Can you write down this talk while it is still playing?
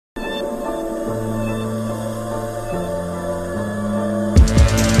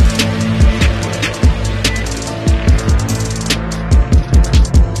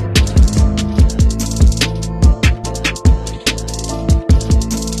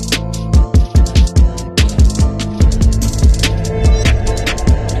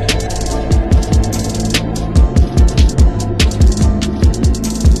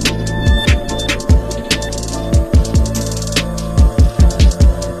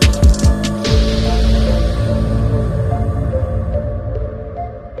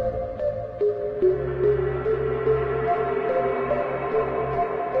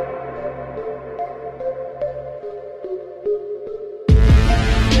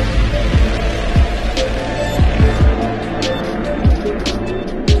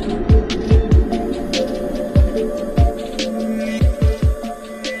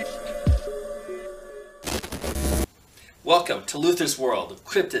Luther's world of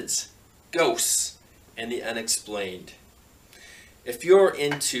cryptids, ghosts, and the unexplained. If you're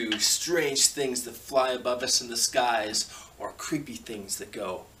into strange things that fly above us in the skies, or creepy things that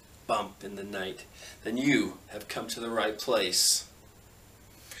go bump in the night, then you have come to the right place.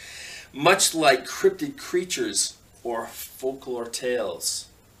 Much like cryptid creatures or folklore tales,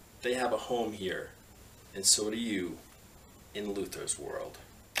 they have a home here, and so do you in Luther's world.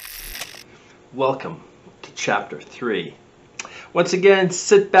 Welcome to Chapter 3. Once again,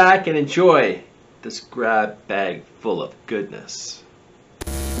 sit back and enjoy this grab bag full of goodness.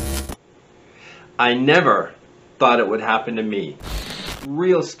 I never thought it would happen to me.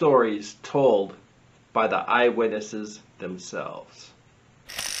 Real stories told by the eyewitnesses themselves.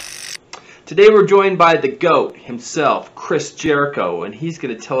 Today we're joined by the GOAT himself, Chris Jericho, and he's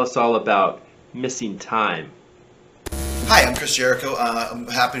going to tell us all about missing time. Hi, I'm Chris Jericho. I'm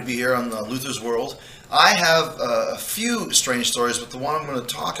happy to be here on Luther's World. I have a few strange stories, but the one I'm going to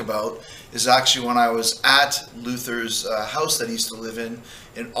talk about is actually when I was at Luther's house that he used to live in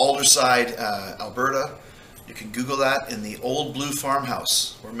Aldersyde, Alberta. You can Google that, in the Old Blue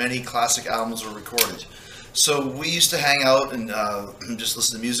Farmhouse, where many classic albums were recorded. So we used to hang out and just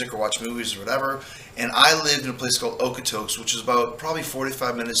listen to music or watch movies or whatever. And I lived in a place called Okotoks, which is about probably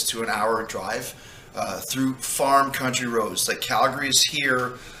 45 minutes to an hour drive through farm country roads. Like Calgary is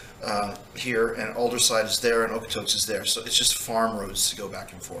here, and Aldersyde is there, and Okotoks is there. So it's just farm roads to go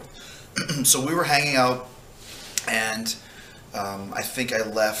back and forth. So we were hanging out, and I think I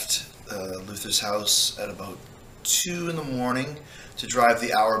left Luther's house at about 2 in the morning to drive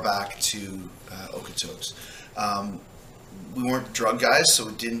the hour back to Okotoks. We weren't drug guys, so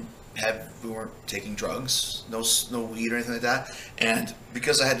we weren't taking drugs, no weed or anything like that. And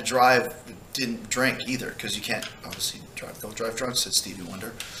because I had to drive, didn't drink either, because you can't obviously don't drive drunk, said Stevie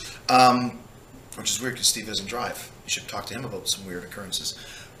Wonder. Which is weird because Steve doesn't drive. You should talk to him about some weird occurrences.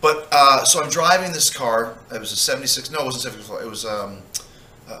 But so I'm driving this car. It was a 76. No, it wasn't 74. It was an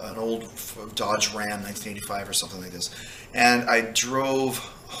old Dodge Ram 1985 or something like this. And I drove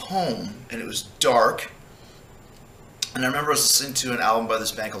home, and it was dark. And I remember I was listening to an album by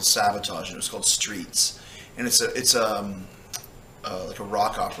this band called Sabotage, and it was called Streets. And it's like a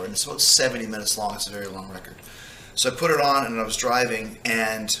rock opera, and it's about 70 minutes long. It's a very long record. So I put it on, and I was driving,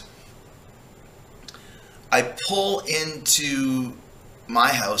 and I pull into my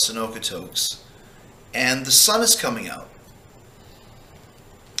house in Okotoks, and the sun is coming out,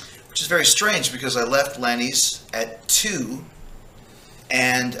 which is very strange because I left Lenny's at 2,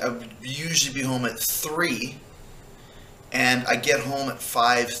 and I would usually be home at 3, and I get home at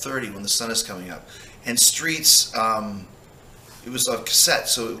 5:30 when the sun is coming up. And Streets, it was a cassette,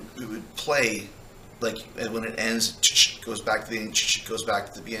 so it would play. Like when it ends, goes back to the beginning, goes back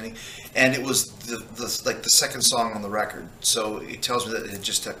to the beginning, and it was the second song on the record. So it tells me that it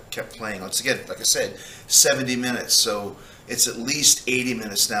just kept playing. Once again, like I said, 70 minutes. So it's at least 80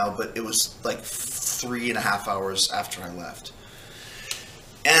 minutes now, but it was like 3.5 hours after I left,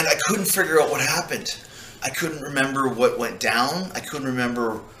 and I couldn't figure out what happened. I couldn't remember what went down. I couldn't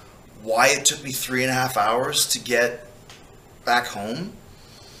remember why it took me 3.5 hours to get back home.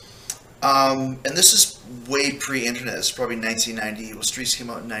 And this is way pre-internet. It's probably 1990. Well, Streets came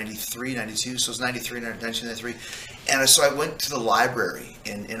out in 93, 92, so it was 93, 1993. And so I went to the library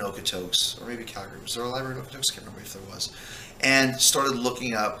in Okotoks, or maybe Calgary. Was there a library in Okotoks? I can't remember if there was. And started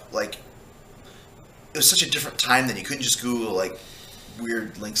looking up, like, it was such a different time then. You couldn't just Google, like,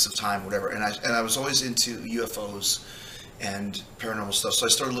 weird lengths of time, whatever. And I was always into UFOs and paranormal stuff. So I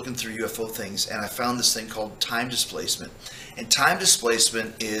started looking through UFO things, and I found this thing called time displacement. And time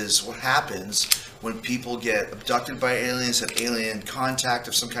displacement is what happens when people get abducted by aliens, have alien contact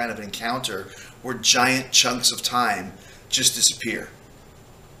of some kind of encounter, where giant chunks of time just disappear.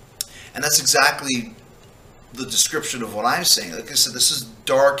 And that's exactly the description of what I'm saying. Like I said, this is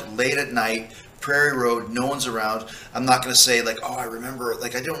dark, late at night, Prairie Road, no one's around. I'm not going to say like, oh, I remember,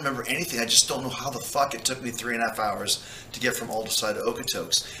 like I don't remember anything. I just don't know how the fuck it took me 3.5 hours to get from Aldersyde to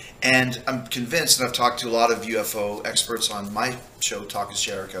Okotoks. And I'm convinced, and I've talked to a lot of UFO experts on my show, Talk is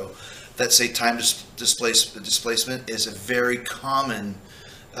Jericho, that say time displacement is a very common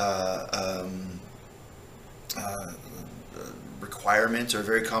requirement, or a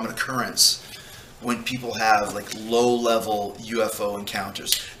very common occurrence when people have like low-level UFO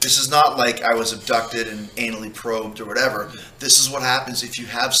encounters. This is not like I was abducted and anally probed or whatever. This is what happens if you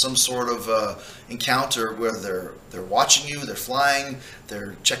have some sort of encounter where they're watching you, they're flying,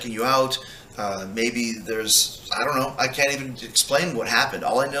 they're checking you out. Maybe there's, I don't know, I can't even explain what happened.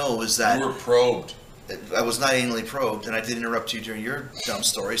 All I know is that you were probed. I was not anally probed, and I did interrupt you during your dumb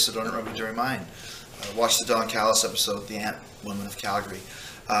story, so don't interrupt me during mine. Watch the Don Callis episode, The Ant Woman of Calgary.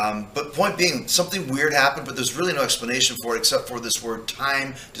 But point being, something weird happened, but there's really no explanation for it except for this word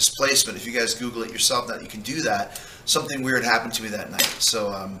time displacement. If you guys Google it yourself, that you can do that. Something weird happened to me that night.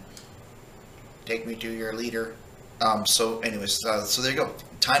 So take me to your leader. So anyways, so there you go.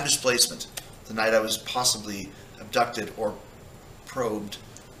 Time displacement. The night I was possibly abducted or probed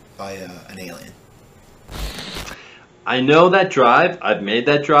by an alien. I know that drive. I've made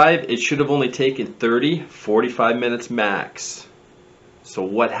that drive. It should have only taken 30, 45 minutes max. So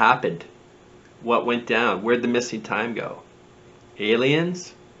what happened? What went down? Where'd the missing time go?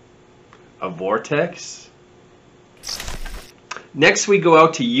 Aliens? A vortex? Next we go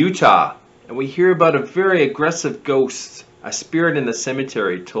out to Utah and we hear about a very aggressive ghost, a spirit in the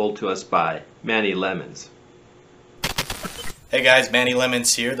cemetery told to us by Manny Lemons. Hey guys, Manny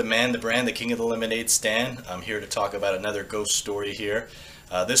Lemons here, the man, the brand, the king of the lemonade stand. I'm here to talk about another ghost story here.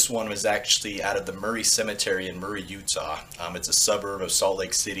 This one was actually out of the Murray Cemetery in Murray, Utah. It's a suburb of Salt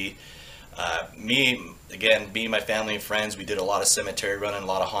Lake City. Me and my family and friends, we did a lot of cemetery running, a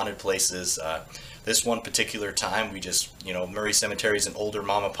lot of haunted places. This one particular time, we just, Murray Cemetery is an older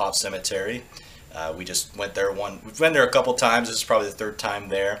mom and pop cemetery. We just went there we've been there a couple times. This is probably the third time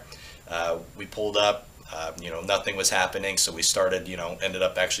there. We pulled up. Nothing was happening, so we started, ended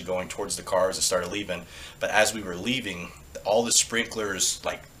up actually going towards the cars and started leaving. But as we were leaving, all the sprinklers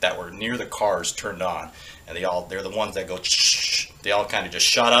that were near the cars turned on, and they're the ones that go shh. They all kind of just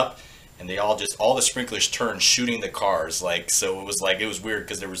shut up, and all the sprinklers turned, shooting the cars. So it was weird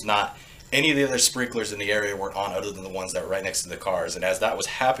because there was not any of the other sprinklers in the area weren't on other than the ones that were right next to the cars. And as that was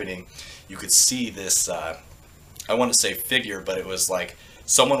happening, you could see this I want to say figure, but it was like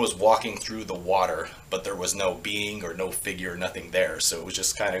someone was walking through the water, but there was no being or no figure, nothing there. So it was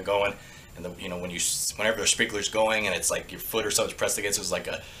just kind of going, and whenever the sprinkler's going and it's like your foot or something's pressed against it, was like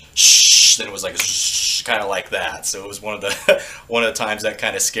a shh, then it was like a shh, kind of like that. So it was one of the times that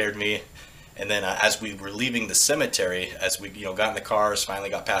kind of scared me. And then as we were leaving the cemetery, as we got in the cars, finally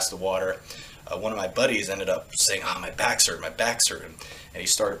got past the water, one of my buddies ended up saying, "Oh, my back's hurting," and he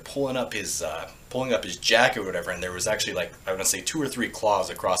started pulling up his jacket or whatever, and there was actually I want to say 2 or 3 claws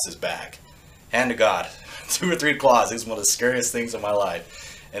across his back. Hand to God, 2 or 3 claws. It was one of the scariest things in my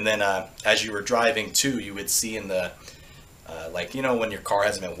life. And then as you were driving too, you would see in the when your car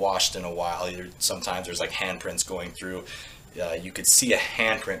hasn't been washed in a while, sometimes there's handprints going through. You could see a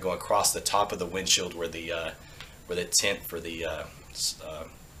handprint going across the top of the windshield where the tint for the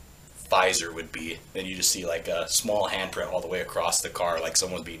visor would be. Then you just see a small handprint all the way across the car, like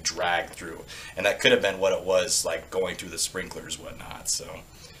someone was being dragged through, and that could have been what it was, going through the sprinklers, whatnot. So,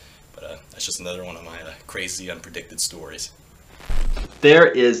 but that's just another one of my crazy, unpredicted stories. There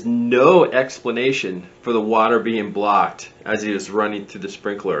is no explanation for the water being blocked as he was running through the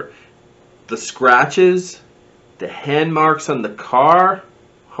sprinkler. The scratches, the hand marks on the car,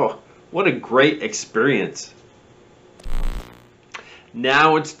 what a great experience.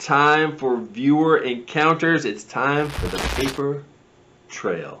 Now it's time for viewer encounters. It's time for the paper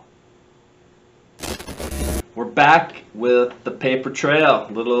trail. We're back with the paper trail,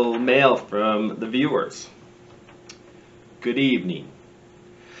 little mail from the viewers. Good evening.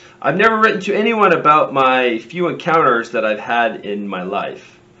 I've never written to anyone about my few encounters that I've had in my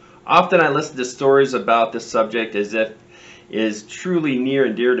life. Often I listen to stories about this subject as if it is truly near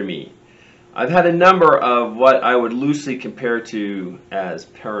and dear to me. I've had a number of what I would loosely compare to as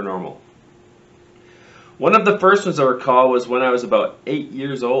paranormal. One of the first ones I recall was when I was about 8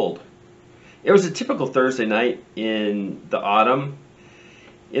 years old. It was a typical Thursday night in the autumn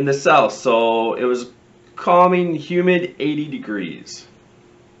in the south, so it was calming, humid, 80 degrees.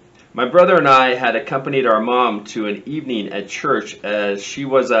 My brother and I had accompanied our mom to an evening at church as she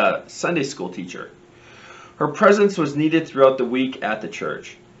was a Sunday school teacher. Her presence was needed throughout the week at the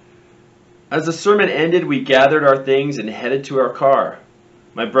church. As the sermon ended, we gathered our things and headed to our car.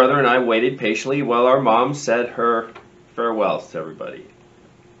 My brother and I waited patiently while our mom said her farewells to everybody.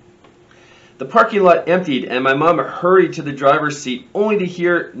 The parking lot emptied and my mom hurried to the driver's seat only to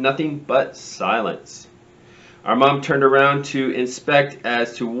hear nothing but silence. Our mom turned around to inspect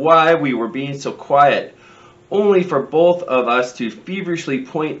as to why we were being so quiet, only for both of us to feverishly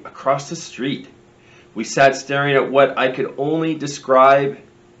point across the street. We sat staring at what I could only describe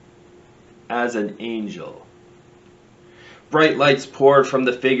as an angel. Bright lights poured from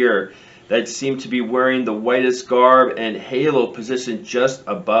the figure that seemed to be wearing the whitest garb and halo positioned just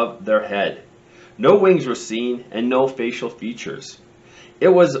above their head. No wings were seen and no facial features. It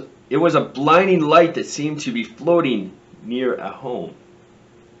was a blinding light that seemed to be floating near a home.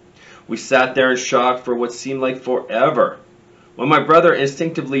 We sat there in shock for what seemed like forever. when my brother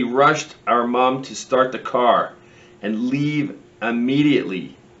instinctively rushed our mom to start the car and leave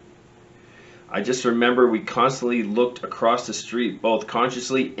immediately. I just remember we constantly looked across the street, both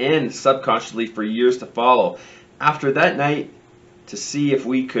consciously and subconsciously, for years to follow after that night to see if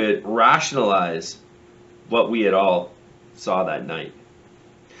we could rationalize what we had all saw that night.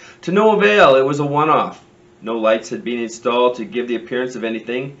 To no avail. It was a one-off. No lights had been installed to give the appearance of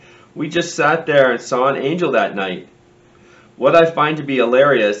anything. We just sat there and saw an angel that night. What I find to be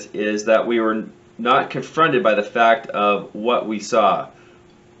hilarious is that we were not confronted by the fact of what we saw.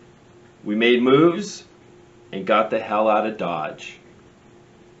 We made moves and got the hell out of Dodge.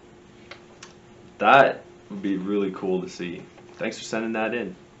 That would be really cool to see. Thanks for sending that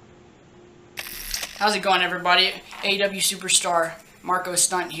in. How's it going, everybody? AEW Superstar Marco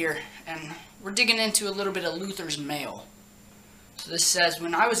Stunt here, and we're digging into a little bit of Luther's mail. So this says,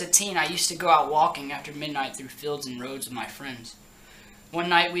 when I was a teen, I used to go out walking after midnight through fields and roads with my friends. One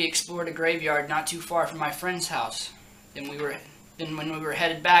night we explored a graveyard not too far from my friend's house. Then when we were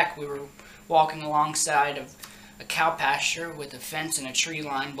headed back, we were walking alongside of a cow pasture with a fence and a tree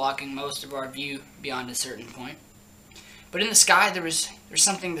line blocking most of our view beyond a certain point. But in the sky there's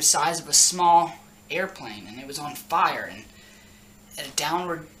something the size of a small airplane, and it was on fire and at a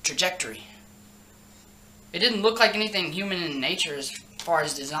downward trajectory. It didn't look like anything human in nature as far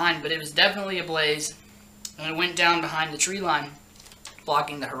as design, but it was definitely ablaze, and it went down behind the tree line,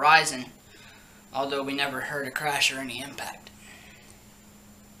 blocking the horizon, although we never heard a crash or any impact.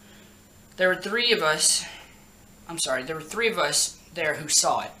 There were three of us there who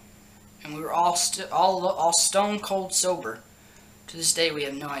saw it, and we were all stone cold sober. To this day, we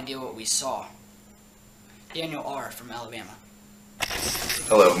have no idea what we saw. Daniel R. from Alabama.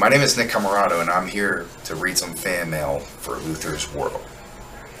 Hello, my name is Nick Camarado, and I'm here to read some fan mail for Luther's World.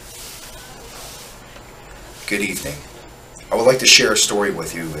 Good evening. I would like to share a story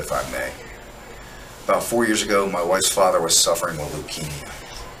with you, if I may. About 4 years ago, my wife's father was suffering with leukemia,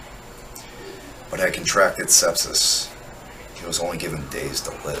 but had contracted sepsis. He was only given days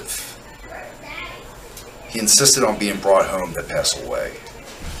to live. He insisted on being brought home to pass away.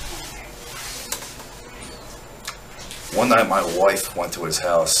 One night my wife went to his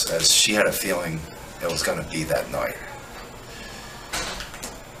house as she had a feeling it was going to be that night.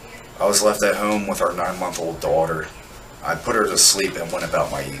 I was left at home with our 9-month-old daughter. I put her to sleep and went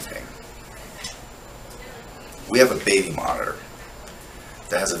about my evening. We have a baby monitor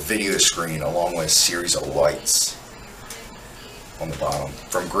that has a video screen along with a series of lights on the bottom.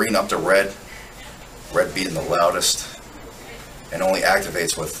 From green up to red being the loudest, and only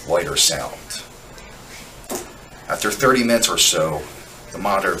activates with lighter sound. After 30 minutes or so, the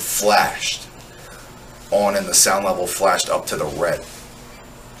monitor flashed on and the sound level flashed up to the red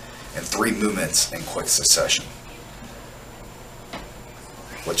in 3 movements in quick succession,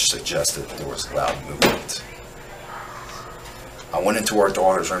 which suggested there was loud movement. I went into our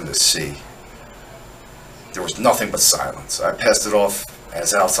daughter's room to see. There was nothing but silence. I passed it off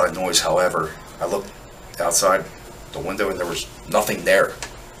as outside noise, however. I looked outside the window and there was nothing there.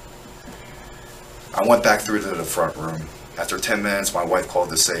 I went back through to the front room. After 10 minutes, my wife called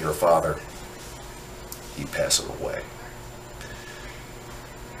to say her father, he passed away.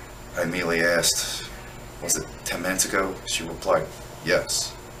 I immediately asked, was it 10 minutes ago? She replied,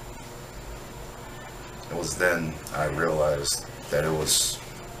 yes. It was then I realized that it was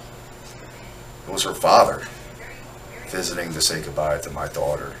her father visiting to say goodbye to my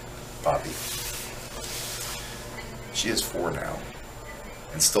daughter, Poppy. She is 4 now,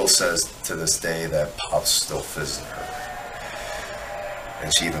 and still says to this day that Pop's still visiting her.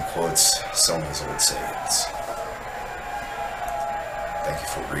 And she even quotes some of his old sayings. Thank you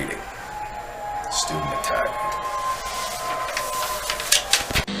for reading. Student Attack.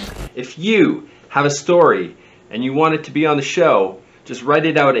 If you have a story and you want it to be on the show, just write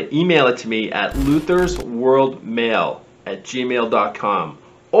it out and email it to me at luthersworldmail@gmail.com.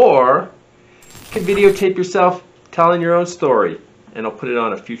 Or you can videotape yourself telling your own story, and I'll put it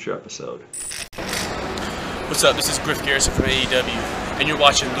on a future episode. What's up? This is Griff Garrison from AEW, and you're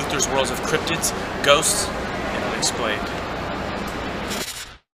watching Luther's Worlds of Cryptids, Ghosts, and Unexplained.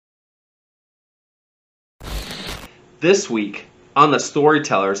 This week on The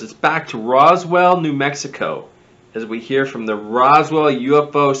Storytellers, it's back to Roswell, New Mexico, as we hear from the Roswell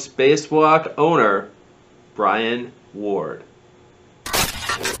UFO Spacewalk owner, Brian Ward.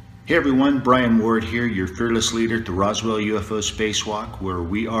 Hey everyone, Brian Ward here, your fearless leader at the Roswell UFO Spacewalk, where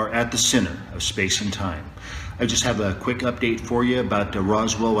we are at the center of space and time. I just have a quick update for you about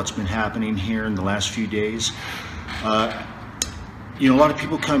Roswell, what's been happening here in the last few days. You know, a lot of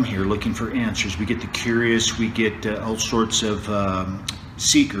people come here looking for answers. We get the curious, we get all sorts of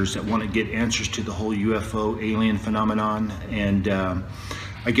seekers that want to get answers to the whole UFO alien phenomenon. And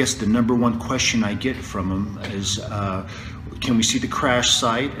I guess the number one question I get from them is, can we see the crash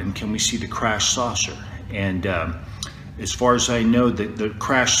site and can we see the crash saucer? And as far as I know, the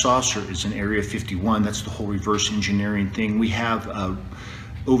crash saucer is in Area 51. That's the whole reverse engineering thing. We have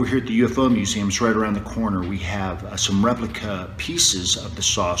over here at the UFO Museum, right around the corner, we have some replica pieces of the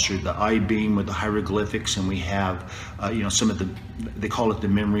saucer, the I-beam with the hieroglyphics, and we have, you know, some of the, they call it the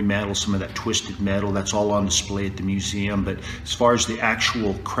memory metal, some of that twisted metal. That's all on display at the museum. But as far as the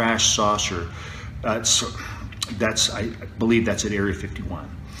actual crash saucer, I believe that's at Area 51.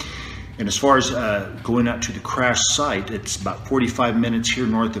 And as far as going out to the crash site, it's about 45 minutes here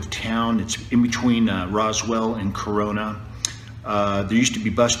north of town. It's in between Roswell and Corona. There used to be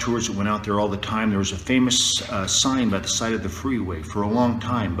bus tours that went out there all the time. There was a famous sign by the side of the freeway for a long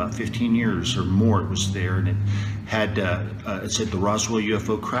time, about 15 years or more it was there, and it had, it said the Roswell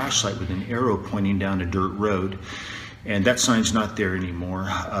UFO crash site with an arrow pointing down a dirt road. And that sign's not there anymore.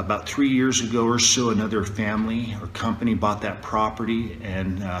 About 3 years ago or so, another family or company bought that property,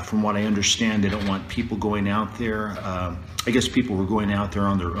 and from what I understand, they don't want people going out there. I guess people were going out there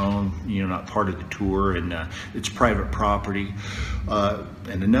on their own, you know, not part of the tour, and it's private property.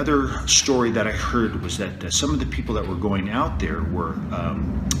 And another story that I heard was that some of the people that were going out there were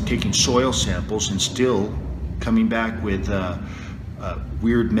taking soil samples and still coming back with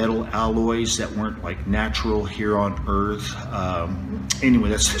weird metal alloys that weren't like natural here on Earth. Anyway,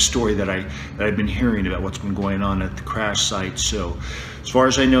 that's the story that I've been hearing about what's been going on at the crash site. So as far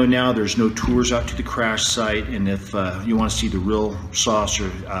as I know now, there's no tours out to the crash site, and if you want to see the real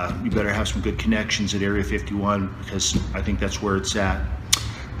saucer, you better have some good connections at Area 51, because I think that's where it's at.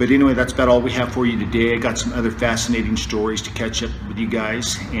 But anyway, that's about all we have for you today. I got some other fascinating stories to catch up with you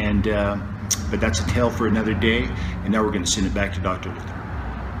guys, and but that's a tale for another day. And now we're going to send it back to Dr. Luther.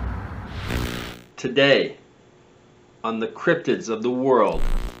 Today, on the cryptids of the world,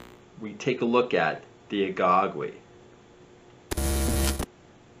 we take a look at the Agagwi.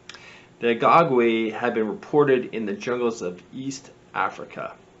 The Agagwi have been reported in the jungles of East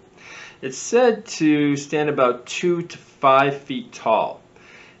Africa. It's said to stand about 2 to 5 feet tall.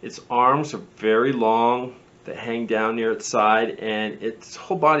 Its arms are very long, that hang down near its side, and its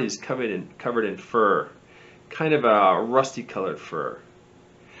whole body is covered in fur, kind of a rusty colored fur.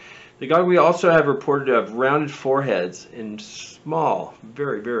 The Agagwi also have reported to have rounded foreheads and small,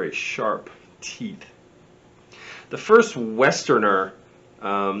 very, very sharp teeth. The first Westerner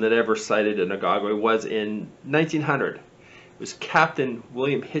that ever sighted an Agagwi was in 1900. It was Captain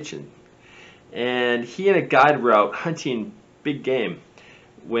William Hitchin, and he and a guide were out hunting big game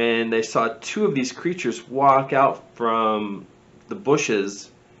when they saw 2 of these creatures walk out from the bushes,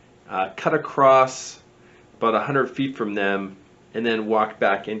 cut across about 100 feet from them, and then walk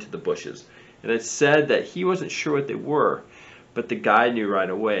back into the bushes. And it said that he wasn't sure what they were, but the guide knew right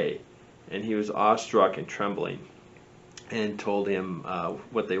away, and he was awestruck and trembling, and told him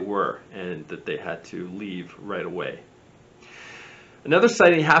what they were, and that they had to leave right away. Another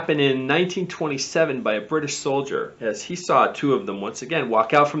sighting happened in 1927 by a British soldier, as he saw 2 of them once again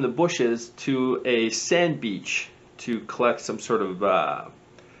walk out from the bushes to a sand beach to collect some sort of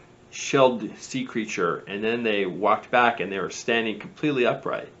shelled sea creature, and then they walked back and they were standing completely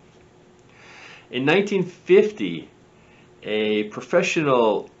upright. In 1950, a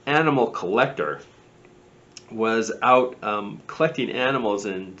professional animal collector was out collecting animals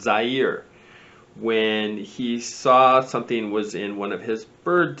in Zaire when he saw something was in one of his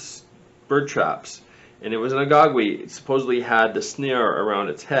bird traps, and it was an Agagwi. It supposedly had the snare around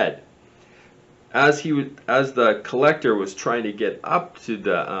its head. As the collector was trying to get up to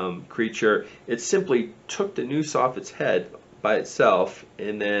the creature, it simply took the noose off its head by itself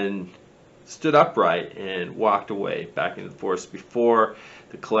and then stood upright and walked away back into the forest before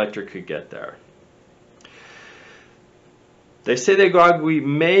the collector could get there. They say the Agagwi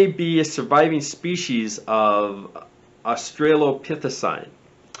may be a surviving species of Australopithecine.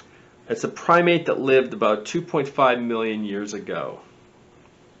 It's a primate that lived about 2.5 million years ago.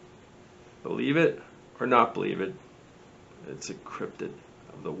 Believe it or not believe it, it's a cryptid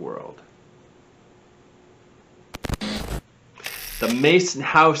of the world. The Mason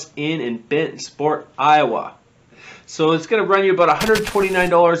House Inn in Bentonsport, Iowa. So it's going to run you about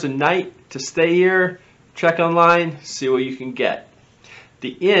 $129 a night to stay here. Check online, see what you can get. The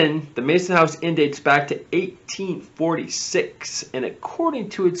inn, the Mason House Inn, dates back to 1846, and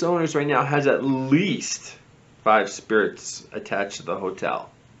according to its owners right now has at least 5 spirits attached to the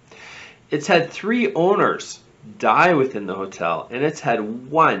hotel. It's had 3 owners die within the hotel, and it's had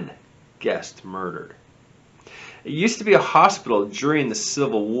one guest murdered. It used to be a hospital during the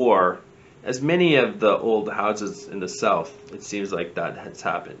Civil War, as many of the old houses in the South, it seems like that has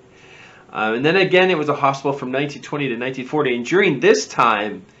happened. And then again, it was a hospital from 1920 to 1940, and during this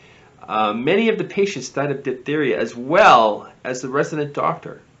time, many of the patients died of diphtheria as well as the resident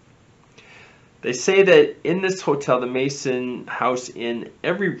doctor. They say that in this hotel, the Mason House Inn,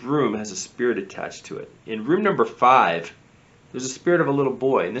 every room has a spirit attached to it. In room number 5, there's a spirit of a little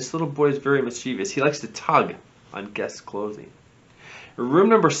boy, and this little boy is very mischievous. He likes to tug on guests' clothing. In room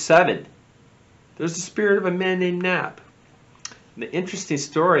number 7, there's the spirit of a man named Knapp. And the interesting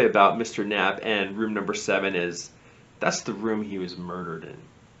story about Mr. Knapp and room number 7 is that's the room he was murdered in.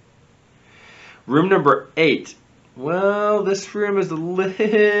 Room number 8. Well, this room is a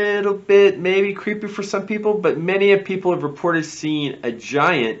little bit maybe creepy for some people, but many of people have reported seeing a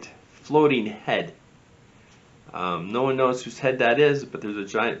giant floating head. No one knows whose head that is, but there's a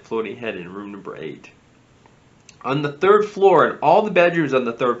giant floating head in room number 8. On the 3rd floor, and all the bedrooms on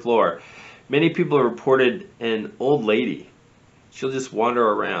the 3rd floor, many people have reported an old lady. She'll just wander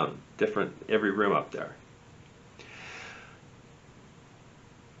around every room up there.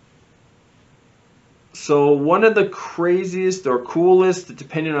 So one of the craziest or coolest,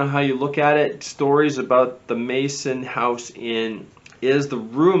 depending on how you look at it, stories about the Mason House Inn is the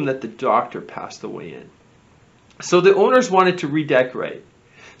room that the doctor passed away in. So the owners wanted to redecorate.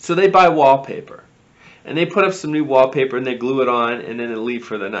 So they buy wallpaper. And they put up some new wallpaper and they glue it on and then they leave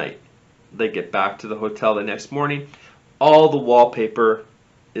for the night. They get back to the hotel the next morning. All the wallpaper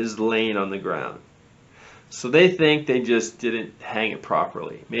is laying on the ground. So they think they just didn't hang it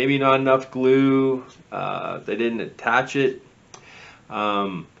properly. Maybe not enough glue. They didn't attach it.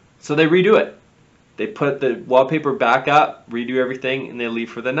 So they redo it. They put the wallpaper back up, redo everything, and they leave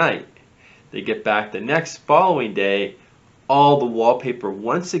for the night. They get back the next following day. All the wallpaper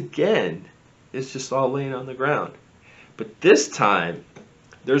once again is just all laying on the ground. But this time,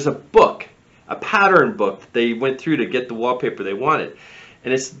 there's a book, a pattern book that they went through to get the wallpaper they wanted.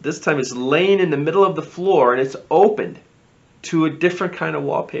 And this time it's laying in the middle of the floor and it's opened to a different kind of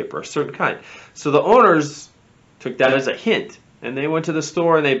wallpaper, a certain kind. So the owners took that as a hint and they went to the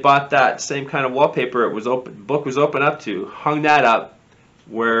store and they bought that same kind of wallpaper it was open, book was open up to, hung that up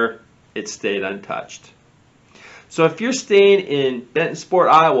where it stayed untouched. So if you're staying in Bentonsport,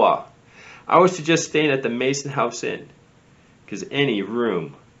 Iowa, I would suggest staying at the Mason House Inn because any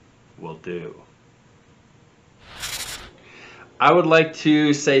room will do. I would like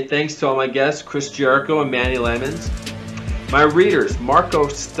to say thanks to all my guests, Chris Jericho and Manny Lemons. My readers, Marco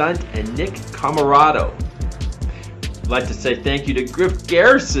Stunt and Nick Camarado. I'd like to say thank you to Griff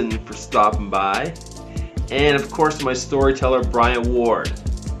Garrison for stopping by. And of course my storyteller, Brian Ward.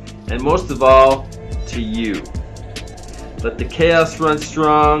 And most of all, to you. Let the chaos run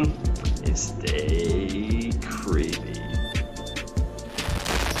strong and stay